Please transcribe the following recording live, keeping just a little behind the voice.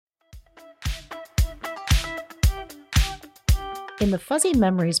In the Fuzzy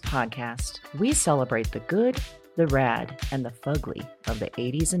Memories podcast, we celebrate the good, the rad, and the fugly of the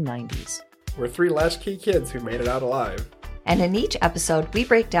 80s and 90s. We're three latchkey kids who made it out alive. And in each episode, we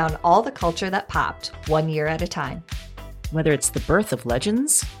break down all the culture that popped, 1 year at a time. Whether it's the birth of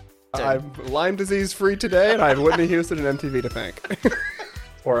legends, I'm Lyme disease free today, and I have Whitney Houston and MTV to thank.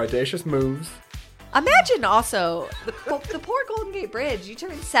 Or audacious moves. Imagine also the poor Golden Gate Bridge. You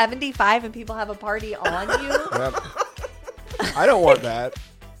turn 75 and people have a party on you. Yep. I don't want that.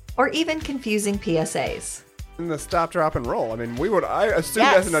 Or even confusing PSAs. And the stop, drop, and roll. I mean, I assumed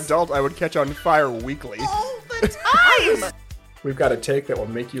as an adult I would catch on fire weekly. All the time! We've got a take that will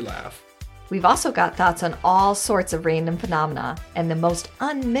make you laugh. We've also got thoughts on all sorts of random phenomena and the most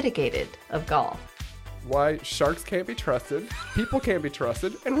unmitigated of golf. Why sharks can't be trusted, people can't be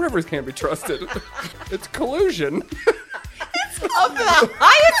trusted, and rivers can't be trusted. It's collusion. It's of the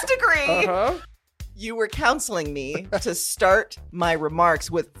highest degree. Uh-huh. You were counseling me to start my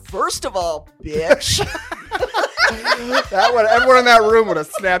remarks with, first of all, bitch. Everyone in that room would have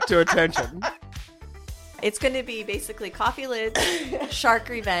snapped to attention. It's going to be basically Coffee Lids, Shark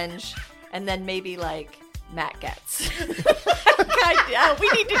Revenge, and then maybe like Matt Getz. God, we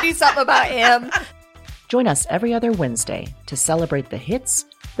need to do something about him. join us every other Wednesday to celebrate the hits,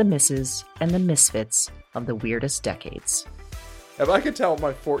 the misses, and the misfits of the weirdest decades. If I could tell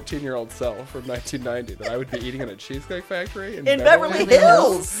my 14-year-old self from 1990 that I would be eating in a Cheesecake Factory in Beverly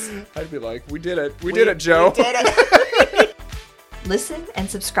Hills, I'd be like, we did it. We did it, Joe. We did it. Listen and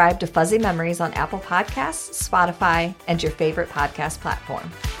subscribe to Fuzzy Memories on Apple Podcasts, Spotify, and your favorite podcast platform.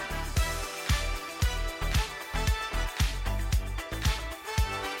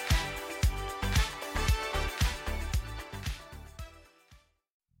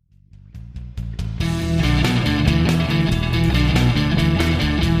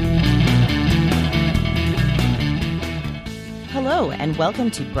 Hello, and welcome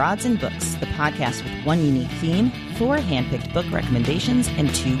to Broads and Books, the podcast with one unique theme, 4 handpicked book recommendations,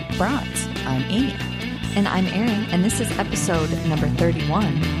 and 2 broads. I'm Amy. And I'm Erin, and this is episode number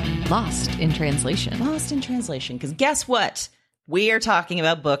 31, Lost in Translation. Lost in translation, because guess what? We are talking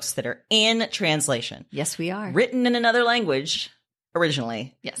about books that are in translation. Yes, we are. Written in another language,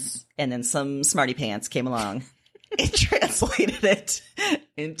 originally. Yes. And then some smarty pants came along and translated it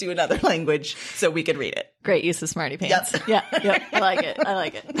into another language so we could read it. Great use of smarty pants. Yep. Yep. I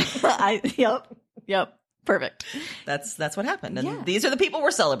like it. Yep. Perfect. That's what happened. And Yeah. these are the people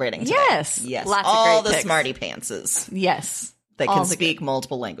we're celebrating today. Yes. Yes. Lots of all great the picks. smarty pantses Yes. that All can the speak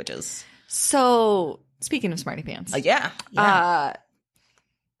multiple languages. So, speaking of smarty pants, Yeah.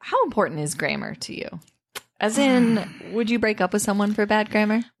 how important is grammar to you? As in, would you break up with someone for bad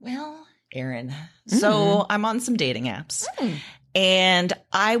grammar? Well, Erin, so I'm on some dating apps, and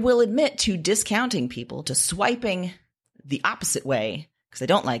I will admit to discounting people, to swiping the opposite way, because I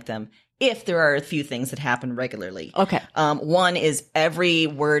don't like them, if there are a few things that happen regularly. Okay. One is every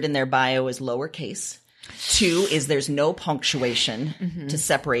word in their bio is lowercase. 2 is there's no punctuation to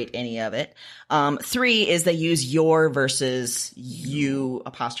separate any of it. 3 is they use your versus you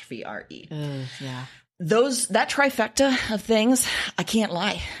apostrophe RE. Yeah. That trifecta of things, I can't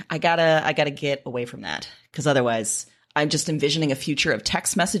lie. I gotta get away from that, because otherwise I'm just envisioning a future of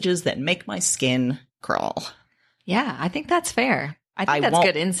text messages that make my skin crawl. Yeah, I think that's fair. I think that's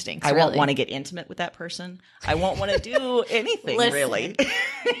good instincts. I really. won't want to get intimate with that person. I won't want to do anything, Listen. really.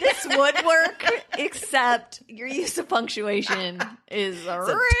 This would work, except your use of punctuation is a real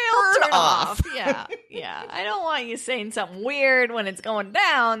turn off. Yeah. I don't want you saying something weird when it's going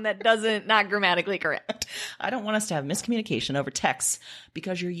down that not grammatically correct. I don't want us to have miscommunication over texts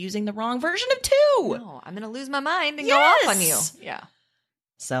because you're using the wrong version of 2. No, I'm going to lose my mind and go off on you. Yes. Yeah.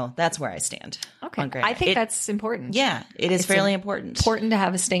 So that's where I stand. Okay. on grammar. I think that's important. Yeah, it is It's fairly important. Important to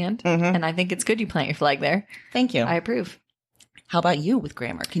have a stand, and I think it's good you plant your flag there. Thank you. I approve. How about you with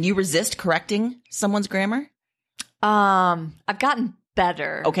grammar? Can you resist correcting someone's grammar? I've gotten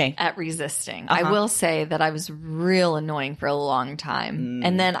better at resisting. I Uh-huh. will say that I was real annoying for a long time.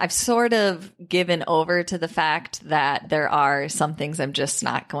 And then I've sort of given over to the fact that there are some things I'm just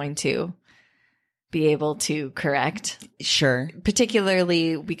not going to be able to correct, Sure.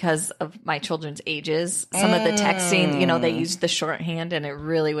 particularly because of my children's ages. Some of the texting, they used the shorthand and it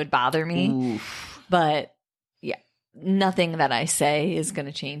really would bother me. Oof. But yeah, nothing that I say is going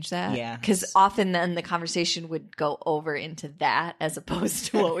to change that. Yeah. Because often then the conversation would go over into that as opposed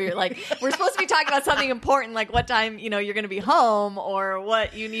to what we were like, we're supposed to be talking about something important, like what time, you're going to be home or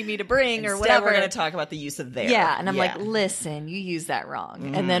what you need me to bring or Instead, whatever. we're going to talk about the use of there. Yeah. And I'm like, listen, you use that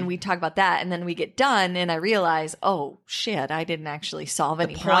wrong. And then we talk about that. And then we get done and I realize, oh shit, I didn't actually solve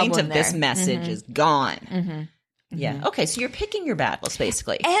any the problem point of there. this message is gone. Yeah. Okay, so you're picking your battles,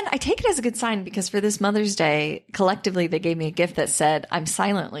 basically. And I take it as a good sign because for this Mother's Day, collectively, they gave me a gift that said, I'm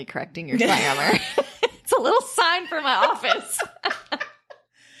silently correcting your grammar. It's a little sign for my office.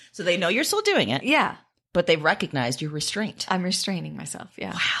 So they know you're still doing it, Yeah. but they've recognized your restraint. I'm restraining myself.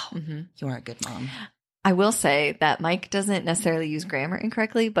 Yeah. Wow. You are a good mom. I will say that Mike doesn't necessarily use grammar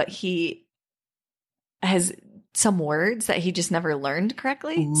incorrectly, but he has some words that he just never learned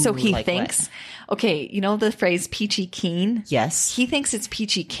correctly. Ooh, so he like thinks, okay, you know the phrase peachy keen? Yes. He thinks it's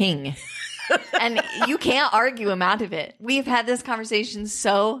peachy king. And you can't argue him out of it. We've had this conversation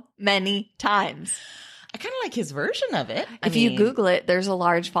so many times. I kind of like his version of it. If you Google it, there's a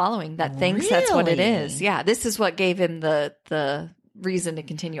large following that thinks that's what it Really? is. Yeah, this is what gave him the reason to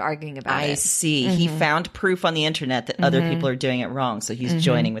continue arguing about I it. see. He found proof on the internet that other people are doing it wrong, so he's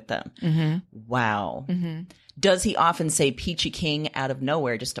joining with them. Wow. Does he often say Peachy King out of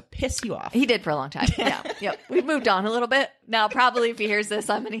nowhere just to piss you off? He did for a long time. Yeah. Yep. We've moved on a little bit. Now, probably if he hears this,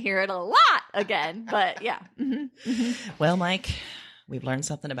 I'm going to hear it a lot again. But yeah. Well, Mike, we've learned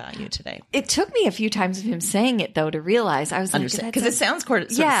something about you today. It took me a few times of him saying it, though, to realize. I was like, Understand? Because it sounds sort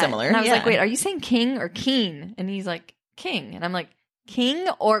of yeah. similar. And I was Yeah. like, wait, are you saying king or keen? And he's like, king. And I'm like, king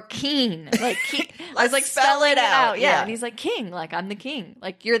or keen? Like, I was like, spell it spelling it out. out. Yeah. Yeah. And he's like, king. Like, I'm the king.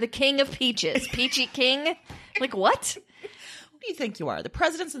 Like, you're the king of peaches. Peachy king. Like, what? Who do you think you are? The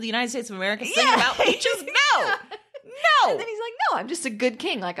presidents of the United States of America singing about peaches? No. No. And then he's like, no, I'm just a good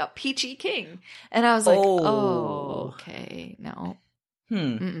king, like a peachy king. And I was like, oh okay, no.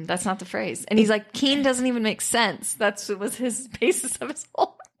 That's not the phrase. And he's like, keen doesn't even make sense. That's what was his basis of his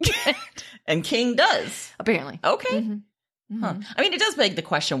whole argument. And King does. Apparently. Okay. Huh. I mean, it does beg the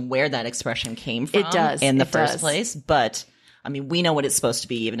question where that expression came from. It does. In the It first does. place. But, I mean, we know what it's supposed to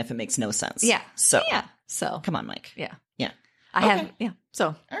be, even if it makes no sense. Yeah. So, Yeah. So, come on, Mike. yeah. Yeah. I Okay. have, yeah.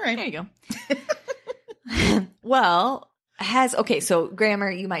 So, All right. there you go. Well, so grammar,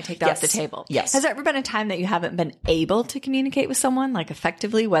 you might take that off the Yes. table. Yes. Has there ever been a time that you haven't been able to communicate with someone, like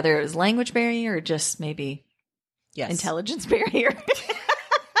effectively, whether it was language barrier or just maybe Yes. intelligence barrier?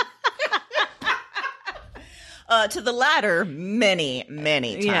 To the latter, many,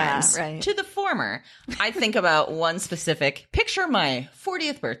 many times. Yeah, right. To the former, I think about one specific picture. My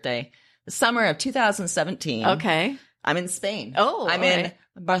 40th birthday, the summer of 2017. Okay. I'm in Spain. Oh, I'm okay.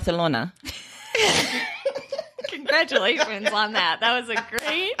 in Barcelona. Congratulations on that. That was a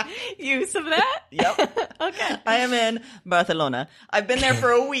great use of that. Yep. Okay. I am in Barcelona. I've been there for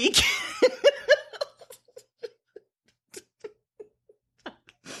a week.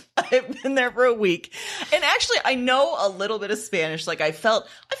 I've been there for a week. And actually, I know a little bit of Spanish. Like, I felt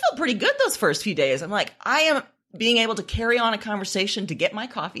pretty good those first few days. I'm like, I am being able to carry on a conversation to get my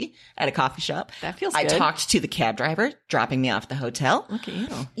coffee at a coffee shop. That feels I good. talked to the cab driver, dropping me off at the hotel. Look at you.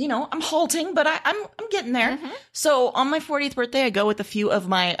 You know, I'm halting, but I'm getting there. So on my 40th birthday, I go with a few of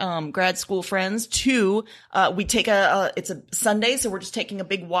my grad school friends to we take it's a Sunday, so we're just taking a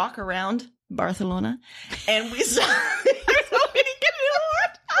big walk around Barcelona, and we stop.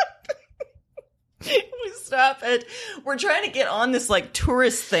 We stop at. We're trying to get on this like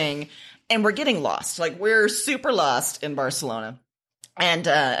tourist thing, and we're getting lost. Like, we're super lost in Barcelona. And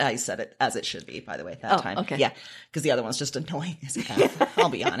I said it as it should be, by the way, that time. Okay. Yeah, because the other one's just annoying as F. I'll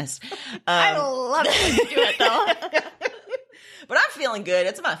be honest. I love it when you do it, though. But I'm feeling good.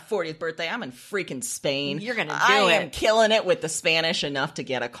 It's my 40th birthday. I'm in freaking Spain. You're gonna do I am it. killing it with the Spanish enough to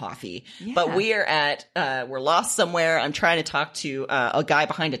get a coffee. But we're lost somewhere. I'm trying to talk to a guy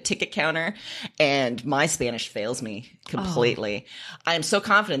behind a ticket counter, and my Spanish fails me completely. I am so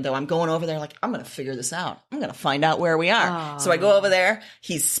confident, though. I'm going over there like, I'm going to figure this out. I'm going to find out where we are. So I go over there.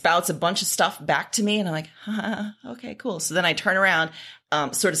 He spouts a bunch of stuff back to me, and I'm like, okay, cool. So then I turn around,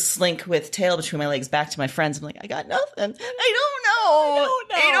 sort of slink with tail between my legs back to my friends. I'm like, I got nothing. I don't know.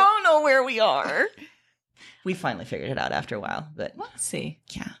 I don't know where we are. We finally figured it out after a while, but Let's see.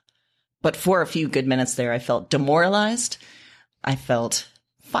 yeah. But for a few good minutes there, I felt demoralized. I felt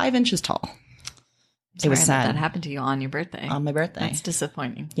 5 inches tall. It was Sorry sad. That happened to you on your birthday. On my birthday. That's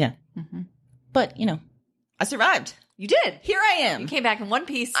disappointing. Yeah. But, you know, I survived. You did. Here I am. Came back in one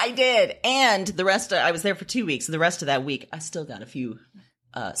piece. I did. And the rest I was there for 2 weeks. The rest of that week, I still got a few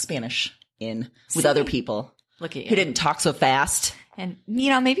Spanish in with other people Look at you. who didn't talk so fast. And,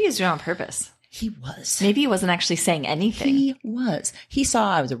 maybe he was doing it on purpose. He was. Maybe he wasn't actually saying anything. He was. He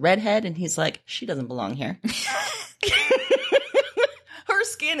saw I was a redhead, and he's like, she doesn't belong here. Her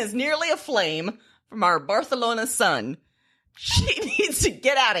skin is nearly aflame from our Barcelona sun. She needs to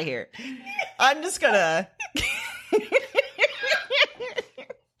get out of here. I'm just gonna...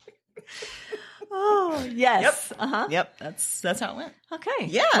 Oh, yes. Uh-huh. Yep, that's how it went. Okay.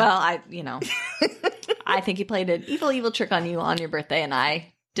 Yeah. Well, I think he played an evil trick on you on your birthday, and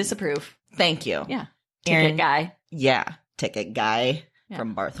I disapprove. Thank you. Yeah. Aaron, Ticket guy. Yeah, ticket guy Yeah.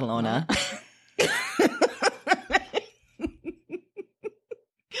 from Barcelona.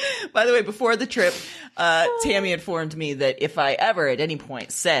 By the way, before the trip, Tammy informed me that if I ever at any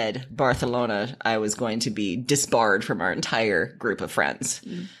point said Barcelona, I was going to be disbarred from our entire group of friends.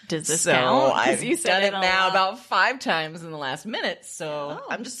 Does this So count? 'Cause I've you said done it a now lot. about 5 times in the last minute. So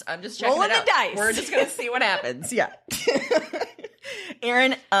I'm just checking Rolling it out. the dice. We're just gonna see what happens. Yeah.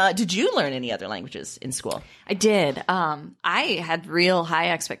 Aaron, did you learn any other languages in school? I did. I had real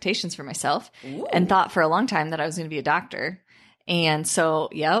high expectations for myself and thought for a long time that I was going to be a doctor. And so,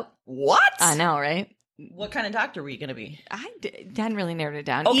 yep. What? I know, right? What kind of doctor were you going to be? I hadn't really narrowed it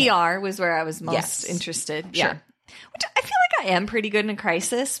down. Okay. ER was where I was most Yes. interested. Sure. Yeah. Which I feel like I am pretty good in a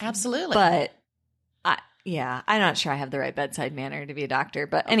crisis. Absolutely. But I'm not sure I have the right bedside manner to be a doctor.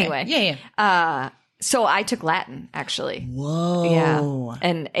 But anyway. Yeah. So I took Latin, actually. Whoa. Yeah.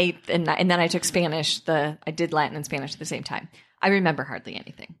 And then I took Spanish. I did Latin and Spanish at the same time. I remember hardly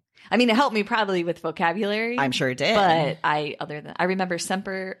anything. I mean, it helped me probably with vocabulary. I'm sure it did. But I remember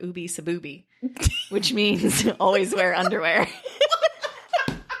semper ubi sabubi, which means always wear underwear.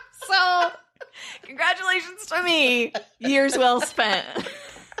 So, congratulations to me. Years well spent.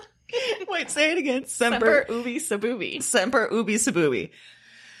 Wait, say it again. Semper ubi sabubi. Semper ubi sabubi.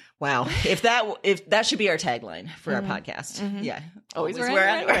 Wow. If that should be our tagline for our podcast. Yeah. Always wear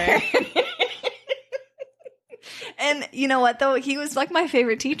underwear. And you know what, though? He was like my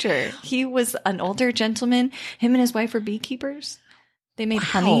favorite teacher. He was an older gentleman. Him and his wife were beekeepers. They made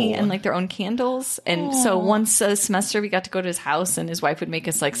honey and like their own candles. And so once a semester we got to go to his house and his wife would make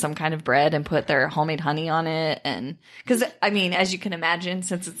us like some kind of bread and put their homemade honey on it. And because I mean, as you can imagine,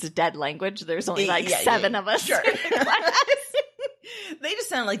 since it's a dead language, there's only like 7 of us. Sure. They just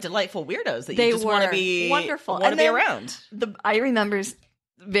sound like delightful weirdos that They you just want to were be wonderful. want to And be then around. I remember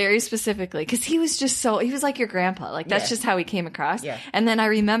very specifically because he was like your grandpa. Like that's just how he came across. Yeah. And then I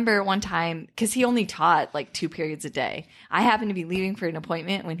remember one time because he only taught like 2 periods a day. I happened to be leaving for an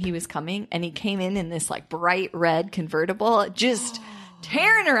appointment when he was coming, and he came in this like bright red convertible, just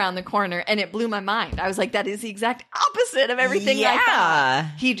tearing around the corner, and it blew my mind. I was like, that is the exact opposite of everything I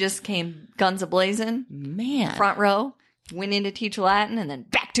thought. He just came guns a-blazing, Man. front row, went in to teach Latin, and then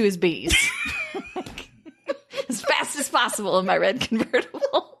back to his bees. As fast as possible in my red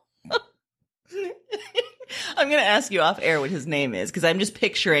convertible. I'm going to ask you off air what his name is because I'm just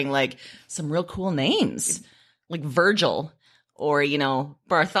picturing like some real cool names like Virgil or,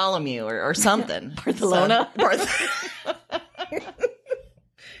 Bartholomew or something. Barcelona.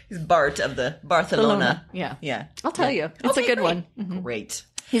 He's Bart of the Barcelona. Yeah. Yeah. I'll tell you. It's a good one. Great.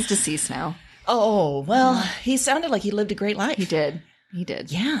 He's deceased now. Oh, well, he sounded like he lived a great life. He did. He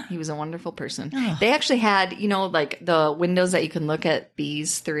did. Yeah. He was a wonderful person. Oh. They actually had, like the windows that you can look at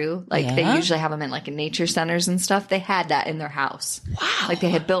bees through. Like they usually have them in like in nature centers and stuff. They had that in their house. Wow. Like they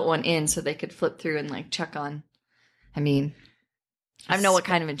had built one in so they could flip through and like check on. I mean, I don't know what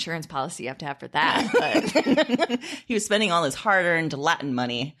kind of insurance policy you have to have for that. But He was spending all his hard-earned Latin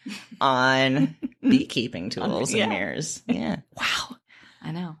money on beekeeping tools and mirrors. Yeah. Wow.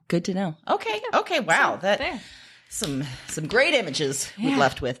 I know. Good to know. Okay. Okay. Wow. There. Some great images we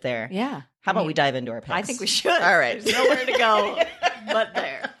left with there. Yeah. How about we dive into our picks? I think we should. All right. There's nowhere to go but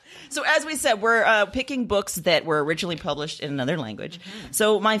there. So as we said, we're picking books that were originally published in another language.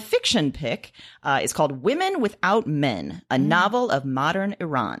 So my fiction pick is called Women Without Men, a novel of modern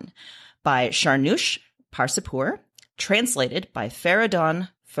Iran by Sharnoosh Parsapour, translated by Faridon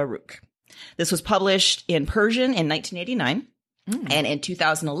Farouk. This was published in Persian in 1989 and in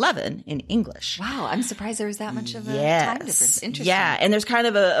 2011 in English. Wow, I'm surprised there was that much of a Yes. time difference. Interesting. Yeah, and there's kind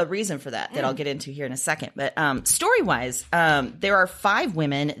of a reason for that I'll get into here in a second. But story-wise, there are 5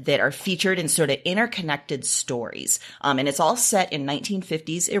 women that are featured in sort of interconnected stories. And it's all set in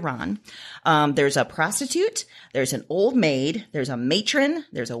 1950s Iran. There's a prostitute, there's an old maid, there's a matron,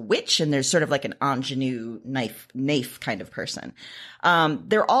 there's a witch, and there's sort of like an ingenue naif kind of person.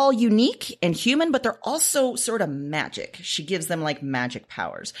 They're all unique and human, but they're also sort of magic. She gives them like magic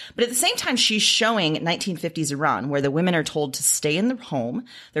powers. But at the same time, she's showing 1950s Iran, where the women are told to stay in the home.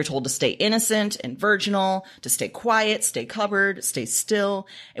 They're told to stay innocent and virginal, to stay quiet, stay covered, stay still.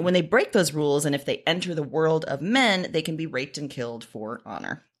 And when they break those rules, and if they enter the world of men, they can be raped and killed for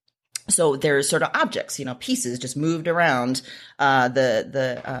honor. So there's sort of objects, pieces just moved around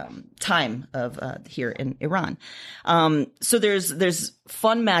the time of here in Iran. So there's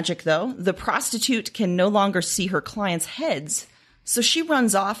fun magic though. The prostitute can no longer see her clients' heads So she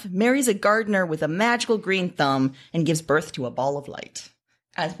runs off, marries a gardener with a magical green thumb, and gives birth to a ball of light.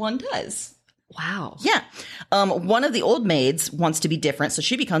 As one does. Wow. Yeah. One of the old maids wants to be different, so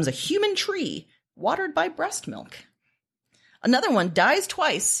she becomes a human tree, watered by breast milk. Another one dies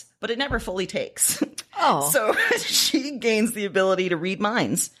twice, but it never fully takes. Oh. So she gains the ability to read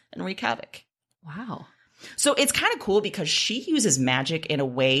minds and wreak havoc. Wow. So it's kind of cool because she uses magic in a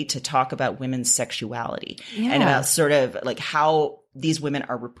way to talk about women's sexuality and about sort of like how these women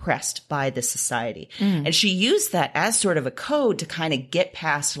are repressed by this society. And she used that as sort of a code to kind of get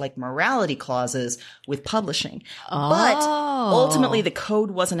past like morality clauses with publishing. But ultimately the code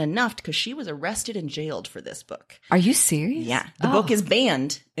wasn't enough because she was arrested and jailed for this book. Are you serious? Yeah. The book is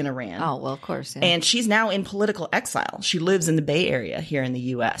banned in Iran. Oh, well, of course. Yeah. And she's now in political exile. She lives in the Bay Area here in the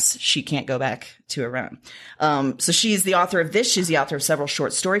U.S. She can't go back to Iran. So she's the author of this. She's the author of several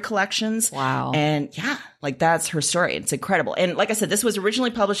short story collections. Wow. And yeah, like that's her story. It's incredible. And like I said, this was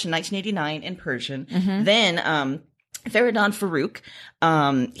originally published in 1989 in Persian. Then Faridun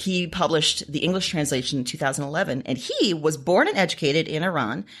Farooq, he published the English translation in 2011. And he was born and educated in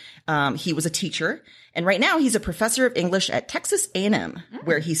Iran. He was a teacher. And right now he's a professor of English at Texas A&M,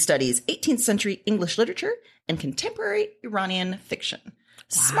 where he studies 18th century English literature and contemporary Iranian fiction.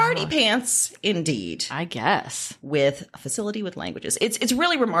 Smarty pants, indeed. I guess. With a facility with languages. It's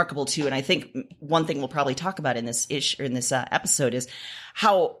really remarkable too. And I think one thing we'll probably talk about in this episode is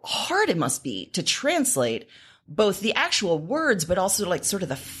how hard it must be to translate both the actual words, but also like sort of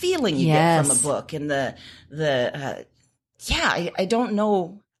the feeling you get from a book and I don't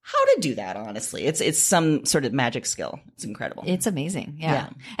know how to do that, honestly. It's some sort of magic skill. It's incredible. It's amazing. Yeah.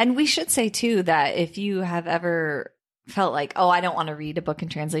 And we should say too that if you have ever felt like, oh, I don't want to read a book in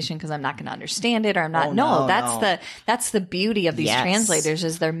translation because I'm not going to understand it or I'm not. That's the beauty of these translators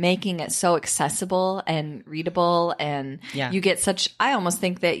is they're making it so accessible and readable. And you get such, I almost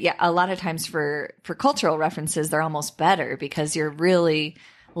think that, a lot of times for cultural references, they're almost better because you're really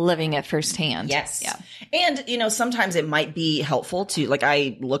living it firsthand. Yes. Yeah. And, sometimes it might be helpful to, like,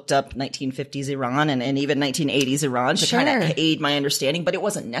 I looked up 1950s Iran and even 1980s Iran to kind of aid my understanding, but it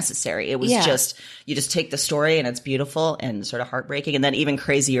wasn't necessary. It was just, you just take the story and it's beautiful and sort of heartbreaking and then even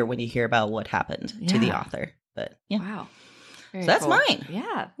crazier when you hear about what happened to the author. But yeah. Wow. So that's mine.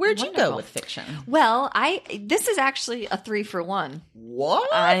 Yeah. Where'd you go with fiction? Well, this is actually a 3-for-1. What?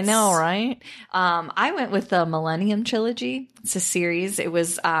 I know, right? I went with the Millennium Trilogy. It's a series. It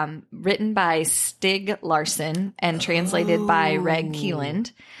was written by Stig Larsson and translated by Reg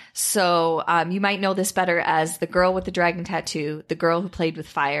Keeland. So you might know this better as The Girl with the Dragon Tattoo, The Girl Who Played with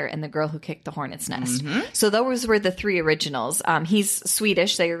Fire, and The Girl Who Kicked the Hornet's Nest. So those were the 3 originals. He's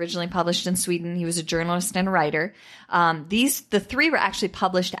Swedish. They originally published in Sweden. He was a journalist and a writer. The 3 were actually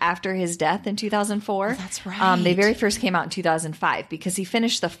published after his death in 2004. Oh, that's right. They very first came out in 2005 because he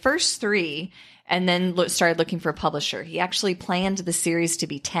finished the first 3 and then started looking for a publisher. He actually planned the series to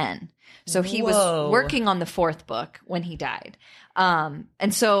be 10. So he was working on the 4th book when he died.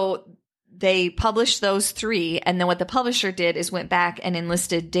 And so they published those 3. And then what the publisher did is went back and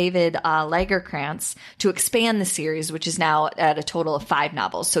enlisted David Lagerkrantz to expand the series, which is now at a total of 5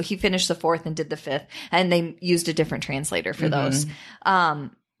 novels. So he finished the 4th and did the 5th, and they used a different translator for those.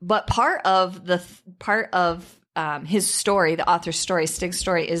 But part of his story, the author's story, Stig's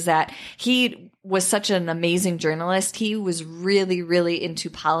story, is that he was such an amazing journalist. He was really, really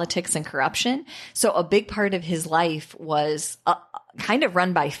into politics and corruption. So a big part of his life was kind of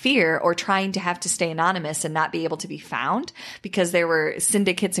run by fear or trying to have to stay anonymous and not be able to be found because there were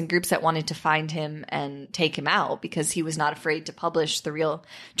syndicates and groups that wanted to find him and take him out because he was not afraid to publish the real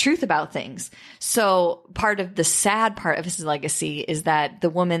truth about things. So part of the sad part of his legacy is that the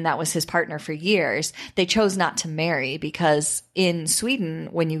woman that was his partner for years, they chose not to marry because in Sweden,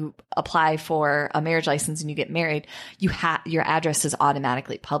 when you apply for a marriage license and you get married, your address is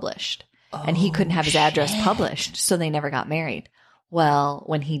automatically published. And he couldn't have his address published, so they never got married. Well,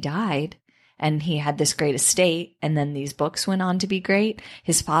 when he died and he had this great estate and then these books went on to be great,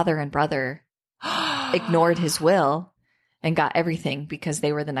 his father and brother ignored his will and got everything because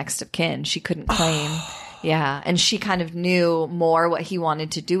they were the next of kin. She couldn't claim. Yeah. And she kind of knew more what he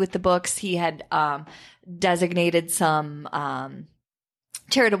wanted to do with the books. He had designated some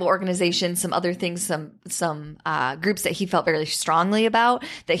charitable organizations, some other things, some groups that he felt very strongly about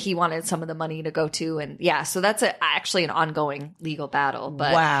that he wanted some of the money to go to. And so that's actually an ongoing legal battle.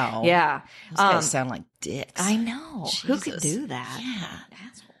 But wow. Yeah. Those guys sound like dicks. I know. Jesus. Who could do that? Yeah.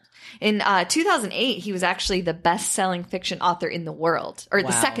 Assholes. In 2008, he was actually the best-selling fiction author in the world, or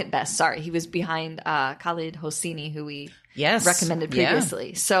the second best. Sorry, he was behind Khalid Hosseini, who we Yes. recommended Yeah.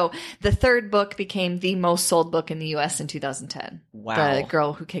 previously. So the third book became the most sold book in the U.S. in 2010. Wow. The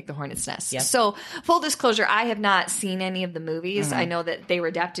Girl Who Kicked the Hornet's Nest. Yep. So full disclosure, I have not seen any of the movies. I know that they were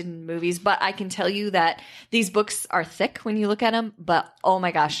adapted in movies, but I can tell you that these books are thick when you look at them, but oh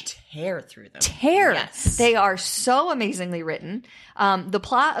my gosh, Tear through them. Yes. They are so amazingly written. The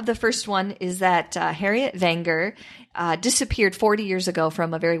plot of the first one is that Harriet Wenger disappeared 40 years ago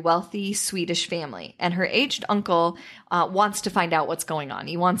from a very wealthy Swedish family, and her aged uncle wants to find out what's going on.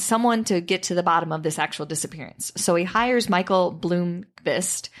 He wants someone to get to the bottom of this actual disappearance. So he hires Michael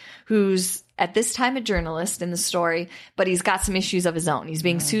Bloomquist, who's at this time a journalist in the story, but he's got some issues of his own. He's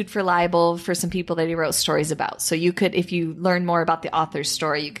being sued for libel for some people that he wrote stories about. So you could, if you learn more about the author's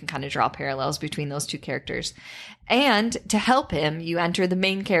story, you can kind of draw parallels between those two characters. And to help him, you enter the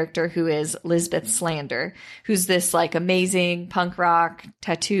main character, who is Lisbeth Slander, who's this like amazing punk rock,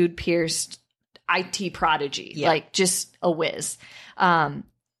 tattooed, pierced IT prodigy, like just a whiz.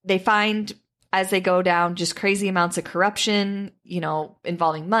 They find, as they go down, just crazy amounts of corruption,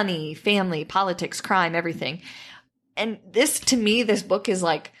 involving money, family, politics, crime, everything. And this, to me, this book is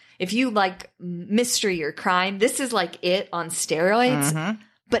like, if you like mystery or crime, this is like it on steroids,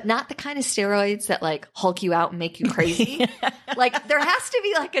 but not the kind of steroids that like hulk you out and make you crazy. Like there has to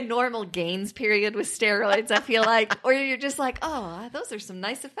be like a normal gains period with steroids, I feel like, or you're just like, oh, those are some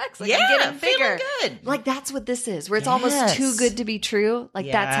nice effects. Like I'm getting bigger. Good. Like that's what this is, where it's almost too good to be true.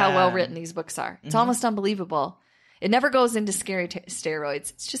 Like that's how well written these books are. It's almost unbelievable. It never goes into scary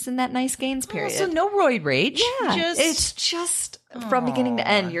steroids. It's just in that nice gains period. So no roid rage. Yeah, it's just from beginning to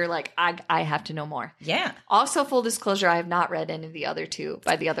end. You're like, I have to know more. Yeah. Also, full disclosure, I have not read any of the other two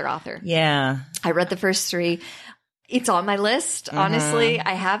by the other author. Yeah. I read the first three. It's on my list. Honestly,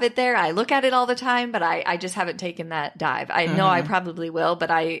 I have it there. I look at it all the time, but I just haven't taken that dive. I know I probably will,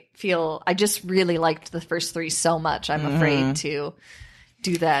 but I feel I just really liked the first three so much. I'm afraid to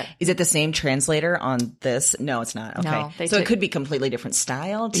do that. Is it the same translator on this? No, it's not. Okay. No, so it could be completely different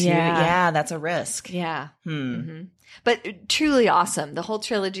style too. Yeah, that's a risk. Yeah. But truly awesome. The whole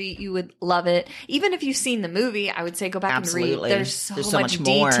trilogy, you would love it. Even if you've seen the movie, I would say go back and read. There's so much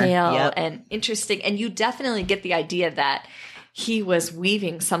more detail and interesting. And you definitely get the idea that he was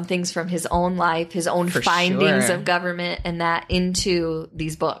weaving some things from his own life, his own findings of government, and that into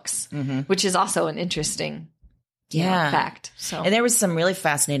these books, which is also an interesting fact. So, and there was some really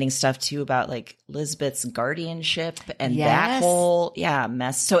fascinating stuff too about like Lisbeth's guardianship and that whole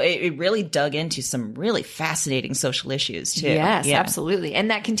mess. So it really dug into some really fascinating social issues too. Yes, absolutely.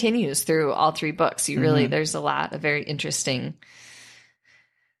 And that continues through all three books. You really there's a lot of very interesting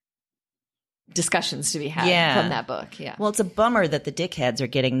discussions to be had from that book. Yeah. Well, it's a bummer that the dickheads are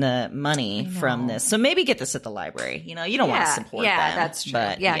getting the money from this. So maybe get this at the library. You don't want to support them. Yeah, that's true.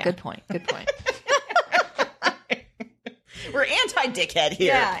 But, good point. Good point. We're anti-dickhead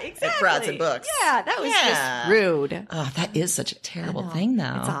here at Broads and Books. Yeah, that was just rude. Oh, that is such a terrible thing,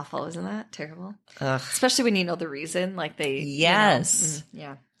 though. It's awful, isn't that? Terrible. Ugh. Especially when you know the reason. Like they... Yes.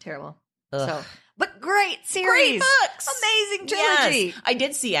 Terrible. Ugh. So... But great series. Great books. Amazing trilogy. Yes. I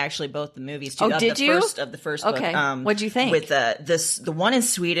did see actually both the movies too. Oh, did you? Of the first book. Okay. What'd you think? With the one in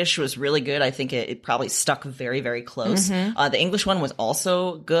Swedish was really good. I think it probably stuck very, very close. The English one was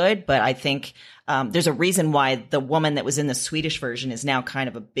also good, but I think there's a reason why the woman that was in the Swedish version is now kind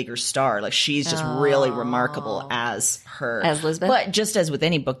of a bigger star. Like she's just really remarkable as her. As Lisbeth. But just as with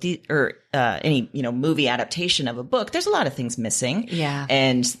any book or any movie adaptation of a book, there's a lot of things missing. Yeah.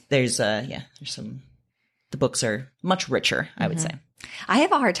 And there's some. The books are much richer, I would say. I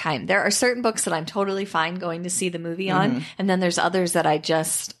have a hard time. There are certain books that I'm totally fine going to see the movie on, and then there's others that I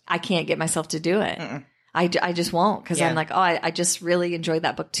can't get myself to do it. I just won't because I'm like, I just really enjoyed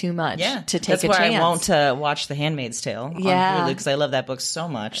that book too much to take a chance. That's why I won't watch The Handmaid's Tale on Hulu because I love that book so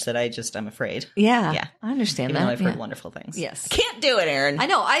much that I'm afraid. Yeah. I understand Even that. though I've heard wonderful things. Yes. I can't do it, Erin. I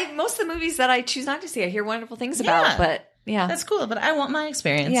know. Most of the movies that I choose not to see, I hear wonderful things about, but that's cool, but I want my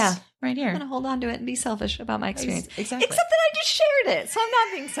experience right here. I'm going to hold on to it and be selfish about my experience. Exactly. Except that I just shared it, so I'm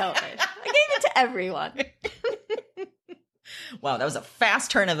not being selfish. I gave it to everyone. Wow, that was a fast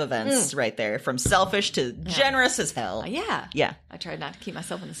turn of events right there. From selfish to generous as hell. Yeah. I tried not to keep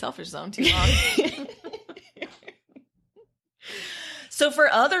myself in the selfish zone too long. So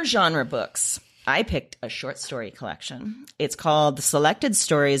for other genre books, I picked a short story collection. It's called The Selected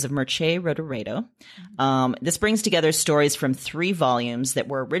Stories of Merche Rodoreda. This brings together stories from 3 volumes that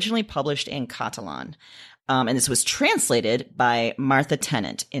were originally published in Catalan. And this was translated by Martha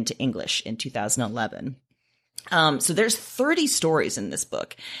Tennant into English in 2011. So there's 30 stories in this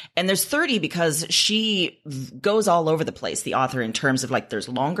book, and there's 30 because she goes all over the place, the author, in terms of like, there's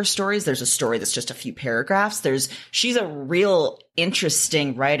longer stories. There's a story that's just a few paragraphs. She's a real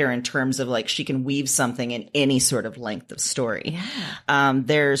interesting writer in terms of like, she can weave something in any sort of length of story. Yeah.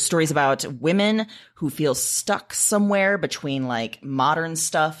 There's stories about women who feel stuck somewhere between like modern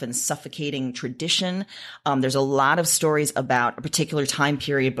stuff and suffocating tradition. There's a lot of stories about a particular time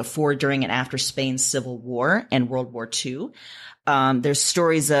period before, during, and after Spain's Civil War and World War II. There's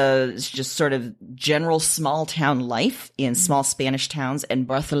stories of just sort of general small town life in small Spanish towns and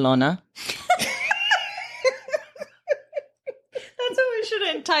Barcelona. That's what we should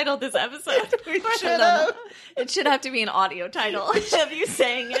have entitled this episode. We should have. It should have to be an audio title of you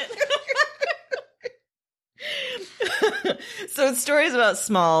saying it. So it's stories about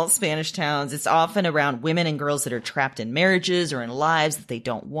small Spanish towns. It's often around women and girls that are trapped in marriages or in lives that they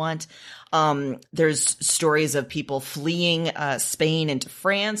don't want. There's stories of people fleeing Spain into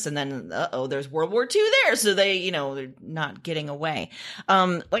France, and then there's World War II there, so they're not getting away.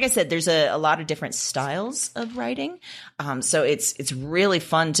 Like I said, there's a lot of different styles of writing, so it's really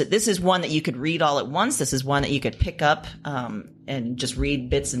fun to. This is one that you could read all at once. This is one that you could pick up and just read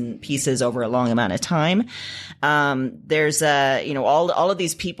bits and pieces over a long amount of time. There's all of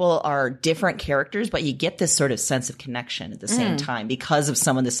these people are different characters, but you get this sort of sense of connection at the same time because of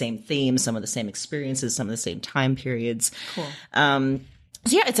some of the same themes, some of the same experiences, some of the same time periods. Cool. So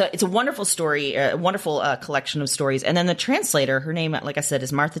yeah, it's a wonderful story, a wonderful collection of stories. And then the translator, her name, like I said,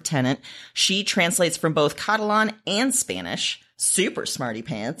 is Martha Tennant. She translates from both Catalan and Spanish. Super smarty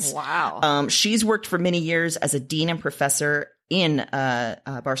pants. Wow. She's worked for many years as a dean and professor in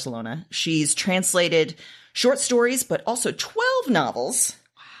Barcelona. She's translated short stories, but also 12 novels.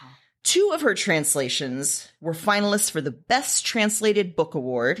 Wow. 2 of her translations were finalists for the Best Translated Book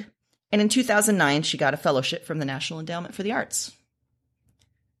Award. And in 2009, she got a fellowship from the National Endowment for the Arts.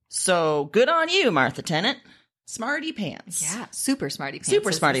 So good on you, Martha Tennant. Smarty pants. Yeah, super smarty pants.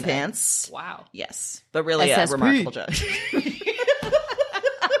 Super smarty pants. Wow. Yes, but really a SSP. remarkable job.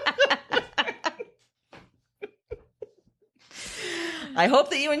 I hope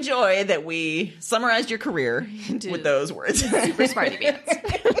that you enjoy that we summarized your career with those words. Super smarty pants.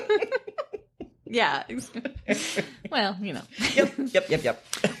 Yeah. Well, Yep.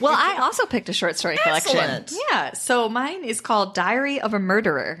 Well, I also picked a short story collection. Excellent. Yeah. So mine is called Diary of a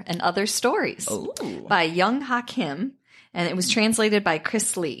Murderer and Other Stories by Young Ha Kim. And it was translated by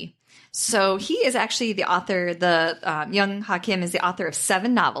Chris Lee. So he is actually the author, Young Ha Kim is the author of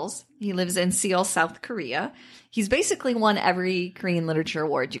 7 novels. He lives in Seoul, South Korea. He's basically won every Korean literature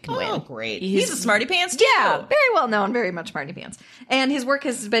award you can win. Oh, great. He's a smarty pants too. Yeah, very well known, very much smarty pants. And his work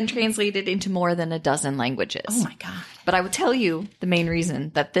has been translated into more than a dozen languages. Oh my God. But I will tell you the main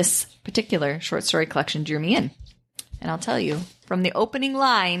reason that this particular short story collection drew me in. And I'll tell you from the opening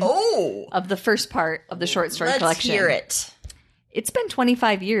line of the first part of the short story collection. Let's hear it. It's been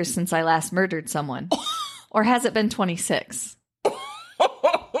 25 years since I last murdered someone. Or has it been 26?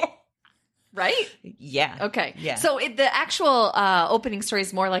 Right? Yeah. Okay. Yeah. So the actual opening story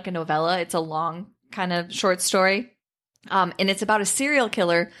is more like a novella. It's a long kind of short story. And it's about a serial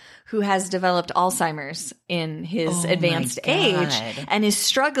killer who has developed Alzheimer's in his advanced age and is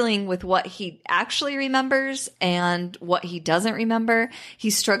struggling with what he actually remembers and what he doesn't remember.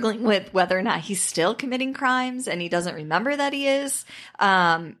 He's struggling with whether or not he's still committing crimes and he doesn't remember that he is.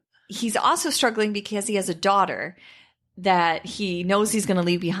 He's also struggling because he has a daughter that he knows he's going to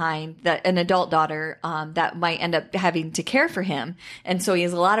leave behind, that an adult daughter that might end up having to care for him. And so he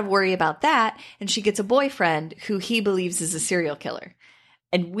has a lot of worry about that. And she gets a boyfriend who he believes is a serial killer.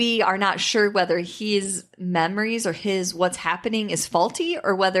 And we are not sure whether his memories or what's happening is faulty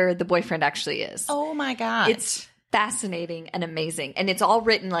or whether the boyfriend actually is. Oh my God. It's fascinating and amazing. And it's all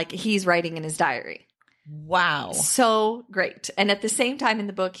written like he's writing in his diary. Wow. So great. And at the same time in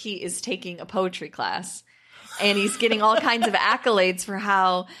the book, he is taking a poetry class. And he's getting all kinds of accolades for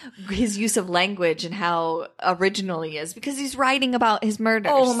how his use of language and how original he is because he's writing about his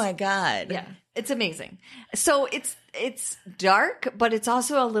murders. Oh my God. Yeah. It's amazing. So it's dark, but it's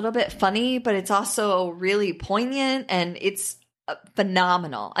also a little bit funny, but it's also really poignant and it's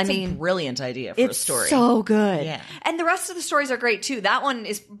phenomenal. It's a brilliant idea for a story. It's so good. Yeah. And the rest of the stories are great too. That one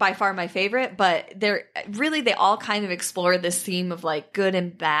is by far my favorite, but they all kind of explore this theme of like good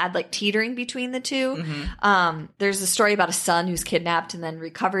and bad, like teetering between the two. Mm-hmm. There's a story about a son who's kidnapped and then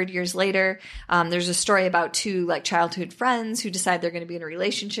recovered years later. There's a story about 2 like childhood friends who decide they're going to be in a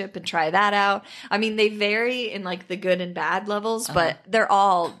relationship and try that out. They vary in like the good and bad levels, but they're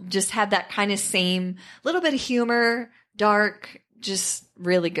all just have that kind of same little bit of humor, dark, just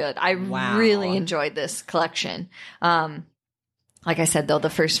really good. I Wow. really enjoyed this collection. Like I said, though, the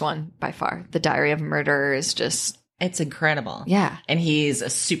first one by far, The Diary of a Murderer, is just, It's incredible. yeah. And he's a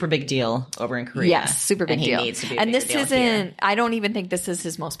super big deal over in Korea. Yes, super big and deal. He needs to be a and bigger this deal isn't, here. I don't even think this is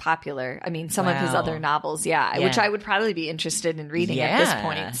his most popular. I mean, some of his Wow. other novels, which I would probably be interested in reading at this Yeah.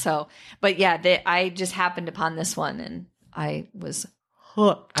 point. So, but yeah, I just happened upon this one and I was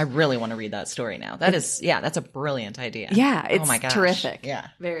hooked. I really want to read that story now. That's a brilliant idea. Yeah, it's oh my gosh. terrific. Yeah.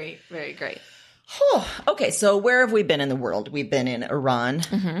 Very, very great. Okay, so where have we been in the world? We've been in Iran.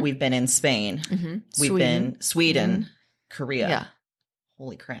 We've been in Spain. We've been Sweden, Korea. Yeah,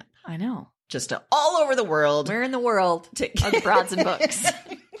 Holy crap. I know. Just all over the world. Where in the world are the Broads and Books?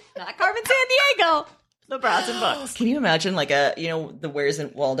 Not Carmen Sandiego. The Broads and Books. Can you imagine like the Where's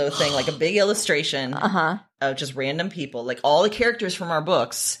in Waldo thing, like a big illustration of just random people, like all the characters from our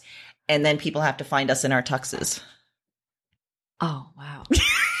books, and then people have to find us in our tuxes. Oh, wow.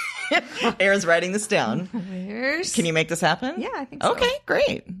 Aaron's writing this down. Where's... Can you make this happen? Yeah, I think so. Okay,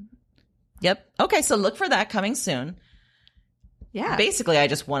 great. Yep. Okay, so look for that coming soon. Yeah. Basically, I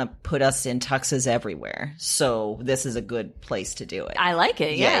just want to put us in tuxes everywhere. So this is a good place to do it. I like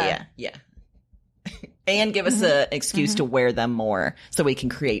it. Yeah. Yeah. And give us an excuse to wear them more so we can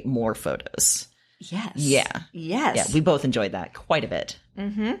create more photos. Yes. Yeah. Yes. Yeah, we both enjoyed that quite a bit.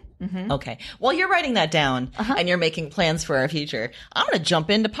 Okay. While you're writing that down and you're making plans for our future, I'm going to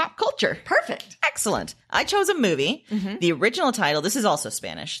jump into pop culture. Perfect. Excellent. I chose a movie. The original title, this is also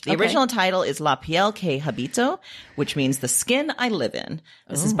Spanish. The Okay. original title is La piel que habito, which means The Skin I Live In.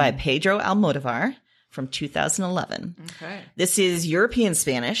 This is by Pedro Almodovar from 2011. Okay. This is European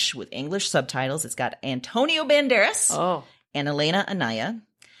Spanish with English subtitles. It's got Antonio Banderas Oh. and Elena Anaya.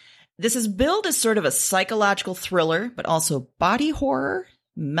 This is billed as sort of a psychological thriller, but also body horror,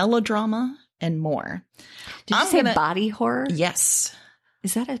 melodrama, and more. Did you say body horror? Yes.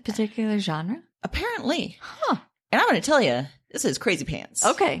 Is that a particular genre? Apparently. Huh. And I'm going to tell you, this is crazy pants.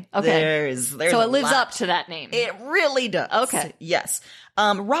 Okay. There's So a it lives lot. up to that name. It really does. Okay. Yes.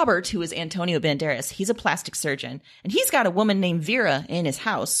 Robert, who is Antonio Banderas, he's a plastic surgeon, and he's got a woman named Vera in his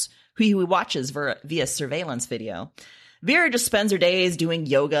house who he watches via surveillance video. Vera just spends her days doing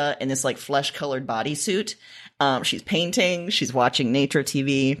yoga in this like flesh-colored bodysuit. She's painting. She's watching nature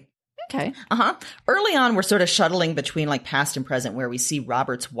TV. Okay. Early on, we're sort of shuttling between like past and present, where we see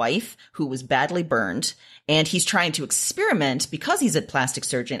Robert's wife, who was badly burned, and he's trying to experiment because he's a plastic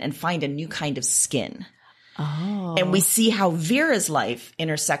surgeon and find a new kind of skin. Oh. And we see how Vera's life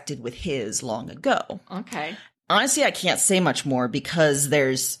intersected with his long ago. Okay. Honestly, I can't say much more because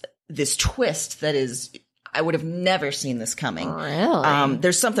there's this twist that is, I would have never seen this coming. Really?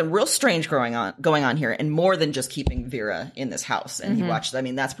 There's something real strange going on here, and more than just keeping Vera in this house. And he watches, I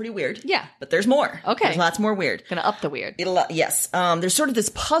mean, that's pretty weird. Yeah. But there's more. Okay. There's lots more weird. Gonna up the weird. Yes. There's sort of this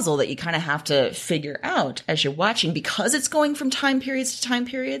puzzle that you kind of have to figure out as you're watching because it's going from time periods to time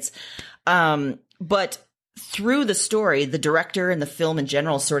periods. But through the story, the director and the film in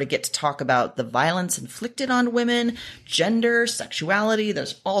general sort of get to talk about the violence inflicted on women, gender, sexuality.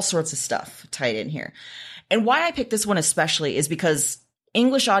 There's all sorts of stuff tied in here. And why I picked this one especially is because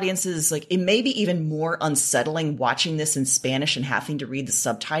English audiences, like, it may be even more unsettling watching this in Spanish and having to read the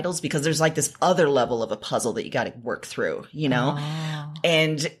subtitles because there's like this other level of a puzzle that you got to work through, you know? Oh.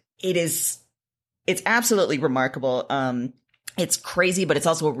 And it's absolutely remarkable. It's crazy, but it's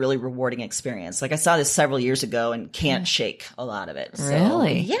also a really rewarding experience. Like, I saw this several years ago and can't shake a lot of it. So,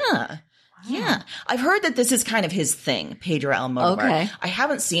 Really? yeah. Yeah. I've heard that this is kind of his thing, Pedro Almodovar. Okay. I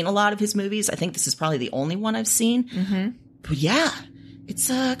haven't seen a lot of his movies. I think this is probably the only one I've seen. But yeah,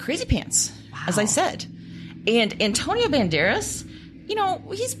 it's crazy pants, as I said. And Antonio Banderas, you know,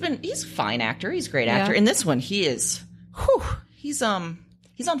 he's a fine actor. He's a great actor. Yeah. In this one, he's on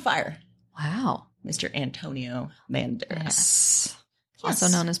fire. Wow. Mr. Antonio Banderas. Yes. Yes. Also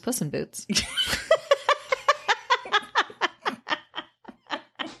known as Puss in Boots.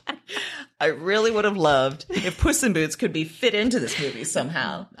 I really would have loved if Puss in Boots could be fit into this movie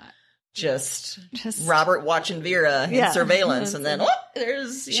somehow. Just Robert watching Vera in surveillance, and then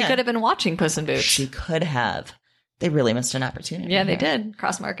She could have been watching Puss in Boots. She could have. They really missed an opportunity. Yeah, they here. did.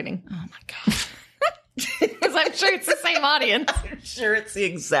 Cross marketing. Oh my god! Because I'm sure it's the same audience. I'm sure it's the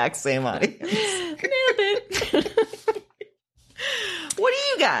exact same audience. Nailed it. What do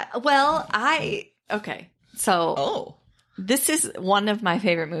you got? Well, okay. So Oh, this is one of my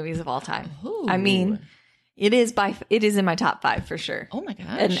favorite movies of all time. Ooh. I mean, it is in my top 5 for sure. oh my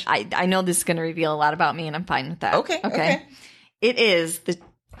gosh! And I know this is going to reveal a lot about me, and I'm fine with that. Okay. It is the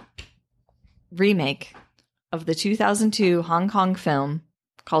remake of the 2002 Hong Kong film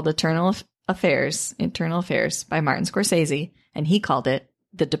called Internal Affairs by Martin Scorsese and he called it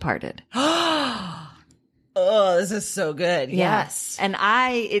The Departed. Oh, this is so good. Yes. And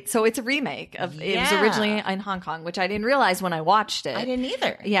so it's a remake of, it was originally in Hong Kong, which I didn't realize when I watched it. I didn't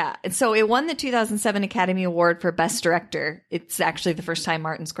either. Yeah. And so it won the 2007 Academy Award for Best Director. It's actually the first time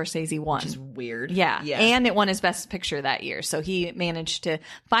Martin Scorsese won. Which is weird. Yeah. And it won his Best Picture that year. So he managed to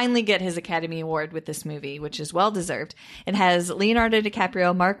finally get his Academy Award with this movie, which is well deserved. It has Leonardo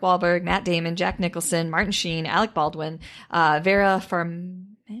DiCaprio, Mark Wahlberg, Matt Damon, Jack Nicholson, Martin Sheen, Alec Baldwin, Vera Farmiga?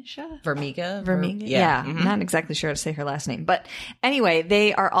 Yeah. Mm-hmm. Not exactly sure how to say her last name. But anyway,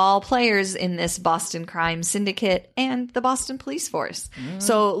 they are all players in this Boston crime syndicate and the Boston police force.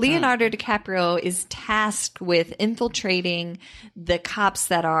 So Leonardo DiCaprio is tasked with infiltrating the cops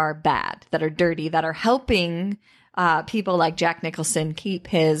that are bad, that are dirty, that are helping people like Jack Nicholson keep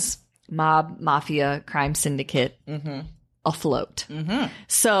his mafia crime syndicate afloat.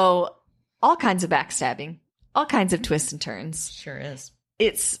 So all kinds of backstabbing, all kinds of twists and turns. Sure is.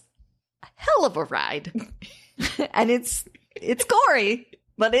 It's a hell of a ride. And it's gory,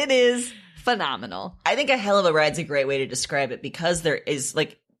 but it is phenomenal. I think a hell of a ride's a great way to describe it because there's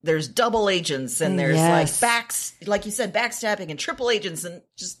double agents and there's like you said, backstabbing and triple agents and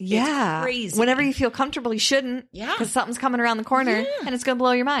just it's crazy. Whenever you feel comfortable, you shouldn't. Yeah. Because something's coming around the corner and it's going to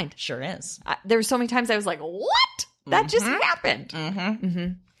blow your mind. Sure is. There were so many times I was like, what? That just happened.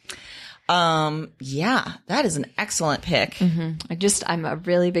 Yeah, that is an excellent pick. I'm a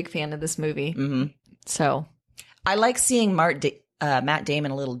really big fan of this movie. So I like seeing Matt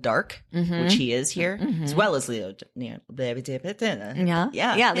Damon a little dark, which he is here, as well as Leo. Yeah,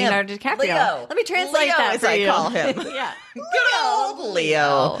 Yeah, Leonardo DiCaprio. Leo. Let me translate Leo, that as for I you. call him. Yeah, Good old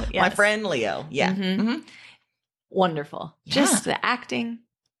Leo. Yes. My friend Leo. Yeah. Wonderful. Yeah. Just the acting,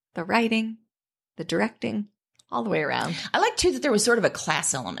 the writing, the directing, all the way around. I like too that there was sort of a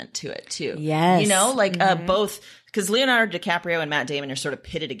class element to it too. Yes. You know, like both, because Leonardo DiCaprio and Matt Damon are sort of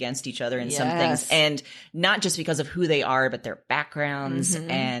pitted against each other in some things, and not just because of who they are, but their backgrounds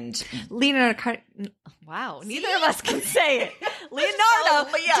and Wow, neither of us can say it.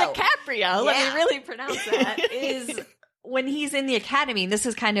 Leonardo DiCaprio. Let me really pronounce that. Is when he's in the academy, this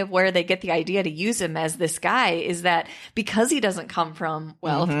is kind of where they get the idea to use him as this guy, is that because he doesn't come from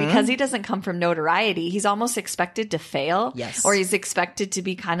wealth, because he doesn't come from notoriety, he's almost expected to fail. Yes. Or he's expected to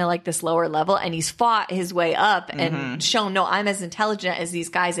be kind of like this lower level, and he's fought his way up and shown, no, I'm as intelligent as these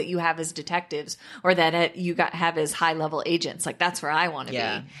guys that you have as detectives, or that have as high level agents. Like, that's where I want to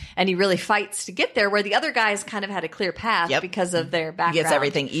be. And he really fights to get there, where the other guys kind of had a clear path because of their background. he gets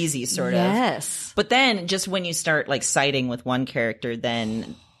everything easy, sort of. Yes. But then just when you start like siding with one character,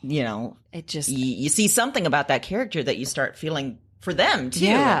 then, you know, it just, you see something about that character that you start feeling for them too.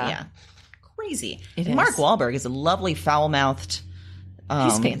 Yeah. Crazy. It Mark is. Wahlberg is a lovely foul-mouthed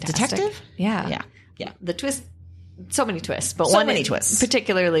He's fantastic. detective. Yeah. The twist, so many twists, but many twists.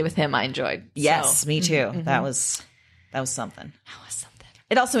 Particularly with him, I enjoyed. Yes, So, me too. That was something. that was something.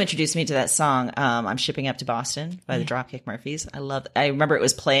 It also introduced me to that song, I'm Shipping Up to Boston by the Dropkick Murphys. I remember it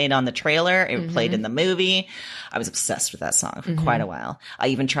was played on the trailer. It played in the movie. I was obsessed with that song for quite a while. I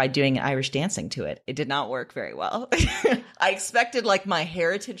even tried doing Irish dancing to it. It did not work very well. I expected like my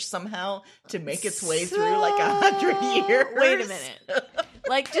heritage somehow to make its way through like 100 years. Wait a minute.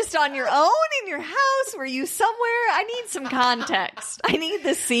 Like, just on your own in your house? Were you somewhere? I need some context. I need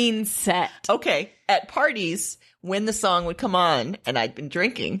the scene set. Okay. At parties, when the song would come on and I'd been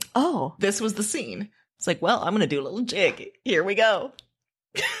drinking, Oh. this was the scene. It's like, well, I'm going to do a little jig. Here we go.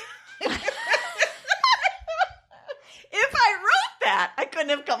 If I wrote that, I couldn't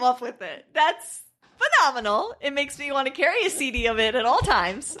have come up with it. That's phenomenal. It makes me want to carry a CD of it at all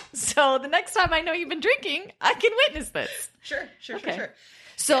times. So the next time I know you've been drinking, I can witness this. Sure. Okay.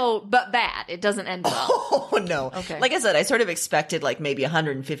 So, but bad. It doesn't end well. Oh, no. Okay. Like I said, I sort of expected like maybe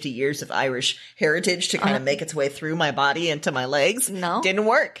 150 years of Irish heritage to kind of make its way through my body into my legs. No. Didn't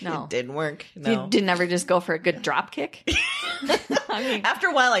work. No. It didn't work. No. You didn't ever just go for a good drop kick? I mean, After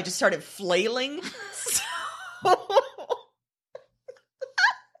a while, I just started flailing.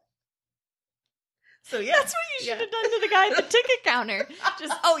 So yeah. that's what you should have done to the guy at the ticket counter.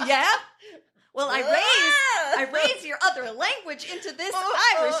 Just, oh yeah? Well, I raised your other language into this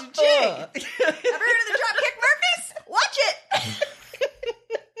Irish jig. Ever heard of the Dropkick Murphys? Watch it.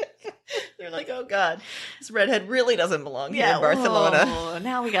 They're like, oh God, this redhead really doesn't belong here in Barcelona. Oh,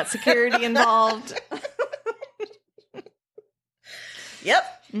 now we got security involved.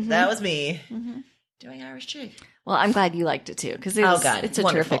 Yep, that was me doing Irish jig. Well, I'm glad you liked it too, because it's a wonderful.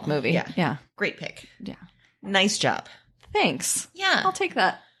 terrific movie. Yeah. Great pick. Yeah. Nice job. Thanks. Yeah. I'll take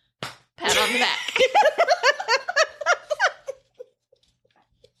that. Pat on the back.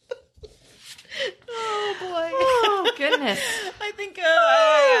 Oh boy. Oh, goodness. goodness.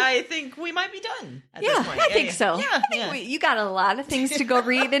 I think we might be done at this point. I think so. Yeah, I think you got a lot of things to go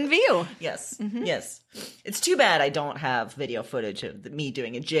read and view. Yes, yes. It's too bad I don't have video footage of me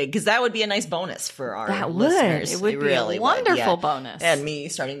doing a jig, because that would be a nice bonus for our listeners. It would be really a wonderful would, bonus. And me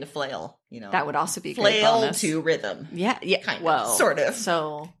starting to flail, That would also be a great flail bonus. to rhythm. Yeah, Kind of, well, sort of.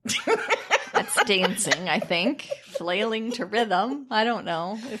 So that's dancing, I think. Flailing to rhythm. I don't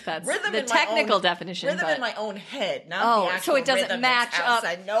know if that's Rhythm the in my technical own- definition. Rhythm but in my own head, not Oh, the so actual it doesn't rhythm match that's up.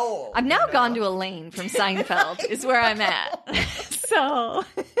 outside. No. I've now gone to Elaine from Seinfeld is where I'm at. So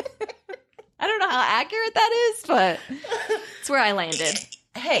I don't know how accurate that is, but it's where I landed.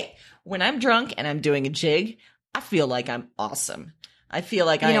 Hey, when I'm drunk and I'm doing a jig, I feel like I'm awesome. I feel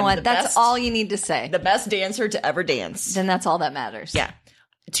like You know what? the That's best, all you need to say. the best dancer to ever dance. Then that's all that matters. Yeah.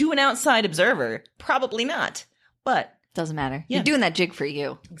 To an outside observer, probably not. But Doesn't matter. Yeah. You're doing that jig for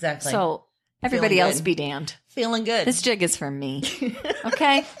you. exactly. So everybody Feeling else good. be damned. Feeling good. This jig is for me.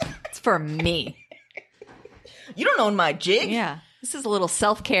 Okay? It's for me. You don't own my jig. Yeah. This is a little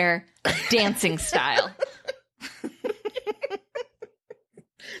self-care dancing style.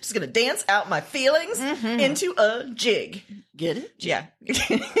 Just gonna dance out my feelings into a jig. Get it? Yeah.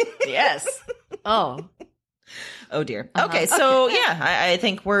 Yes. Oh. Oh dear. Okay, so yeah, I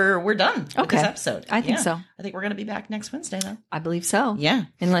think we're done with Okay. this episode. I think Yeah. so. I think we're gonna be back next Wednesday though. I believe so. Yeah.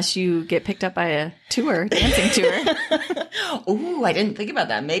 Unless you get picked up by a tour, dancing tour. Ooh, I didn't think about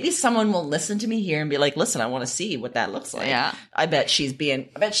that. Maybe someone will listen to me here and be like, "Listen, I want to see what that looks like." Yeah. I bet she's being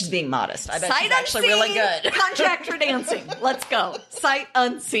modest. I bet Sight she's actually really unseen, good. Contract for dancing. Let's go. Sight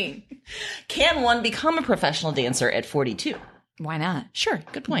unseen. Can one become a professional dancer at 42? Why not? Sure.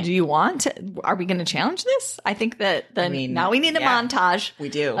 Good point. Do you want to, are we going to challenge this? I think that then now we need a yeah. montage We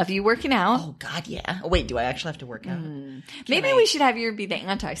do. of you working out. Oh God, yeah. Oh, wait, do I actually have to work out? Maybe we should have you be the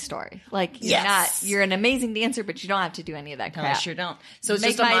anti-story. Like Yes. you're an amazing dancer, but you don't have to do any of that No, crap. I sure don't. So it's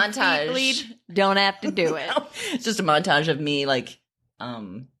Make just a my feet montage. bleed, don't have to do it. It's just a montage of me like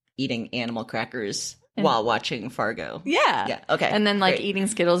eating animal crackers while watching Fargo. Yeah. Yeah, okay, And then like great. eating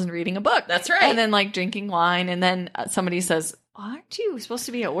Skittles and reading a book. That's right. And then like drinking wine. And then somebody says, aren't you supposed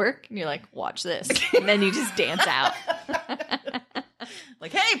to be at work? And you're like, watch this. And then you just dance out.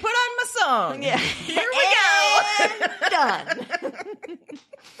 Like, hey, put on my song. Yeah. Here we go. Done.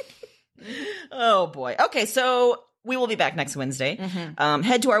 Oh boy. Okay, so we will be back next Wednesday.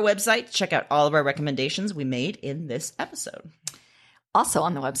 Head to our website to check out all of our recommendations we made in this episode. Also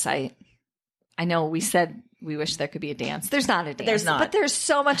on the website, I know we said we wish there could be a dance. There's not a dance. There's not. But there's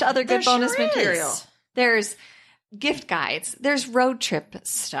so much other There good bonus sure is. material. There's gift guides. There's road trip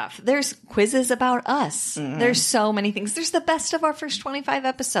stuff. There's quizzes about us. There's so many things. There's the best of our first 25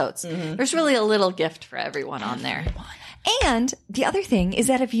 episodes. There's really a little gift for everyone on there. And the other thing is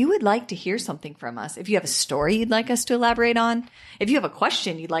that if you would like to hear something from us, if you have a story you'd like us to elaborate on, if you have a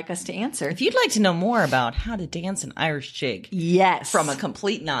question you'd like us to answer, If you'd like to know more about how to dance an Irish jig yes, from a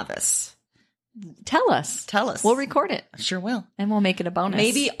complete novice, tell us. tell us. We'll record it I sure will. and we'll make it a bonus.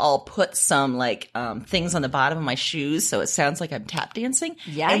 Maybe I'll put some like things on the bottom of my shoes so it sounds like I'm tap dancing.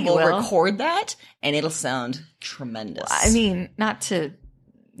 Yeah, and you we'll will. record that, and it'll sound tremendous. I mean, not to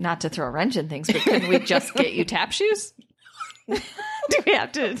throw a wrench in things, but can we just get you tap shoes? Do we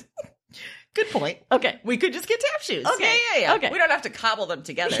have to? good point. Okay. We could just get tap shoes. Okay. Yeah. Okay. We don't have to cobble them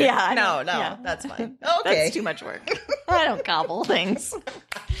together. Yeah, I no, know. Yeah. that's fine. Okay. That's too much work. I don't cobble things.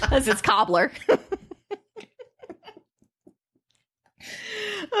 Unless it's cobbler.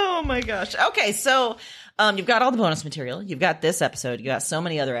 Oh my gosh. Okay, so you've got all the bonus material. You've got this episode. You got so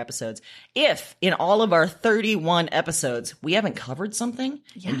many other episodes. If in all of our 31 episodes we haven't covered something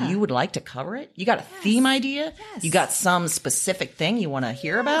and you would like to cover it, you got a theme idea, you got some specific thing you want to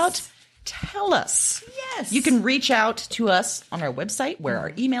hear about, tell us. Yes. You can reach out to us on our website where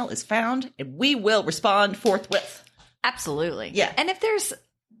our email is found, and we will respond forthwith. Absolutely. Yeah. And if there's,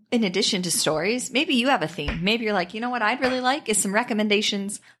 in addition to stories, maybe you have a theme. Maybe you're like, you know what I'd really like is some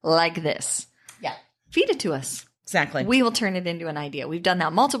recommendations like this. Yeah. Feed it to us. Exactly. We will turn it into an idea. We've done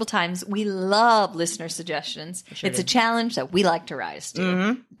that multiple times. We love listener suggestions. It's a challenge that we like to rise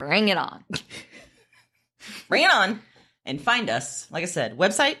to. Bring it on. Bring it on and find us. Like I said,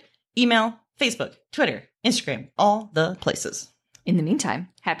 website, email, Facebook, Twitter, Instagram, all the places. In the meantime,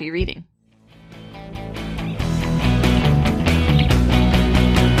 happy reading.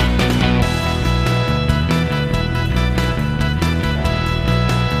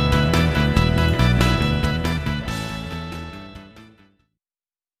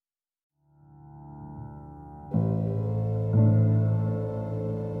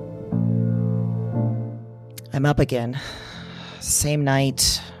 I'm up again. Same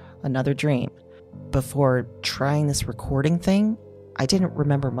night, another dream. Before trying this recording thing, I didn't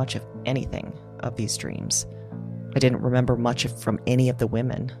remember much of anything of these dreams. I didn't remember much from any of the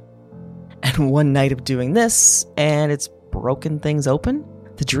women. And one night of doing this, and it's broken things open.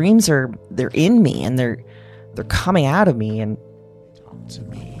 The dreams they're in me, and they're coming out of me, and talk to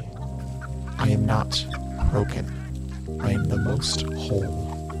me. I am not broken. I am the most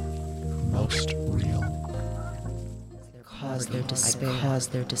whole, most real. Cause their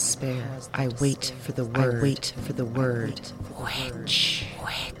despair. I wait for the word. Witch.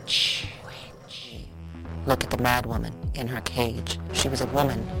 Look at the mad woman in her cage. She was a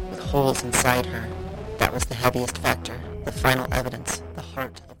woman with holes inside her. That was the heaviest factor, the final evidence, the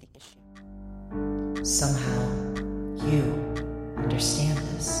heart of the issue. Somehow, you understand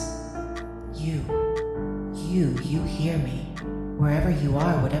this. You hear me. Wherever you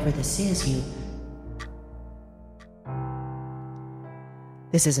are, whatever this is, you...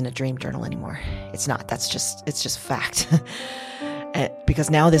 This isn't a dream journal anymore. It's not. It's just fact. Because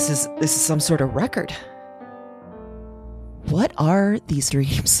now this is some sort of record. What are these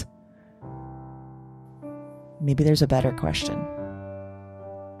dreams? Maybe there's a better question.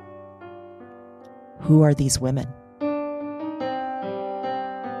 Who are these women?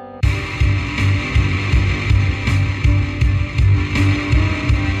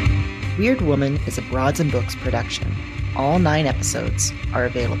 Weird Woman is a Broads and Books production. All 9 episodes are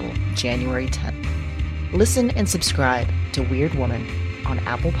available January 10th. Listen and subscribe to Weird Woman on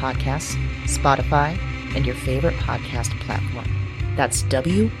Apple Podcasts, Spotify, and your favorite podcast platform. That's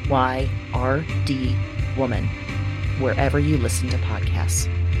WYRD Woman, wherever you listen to podcasts.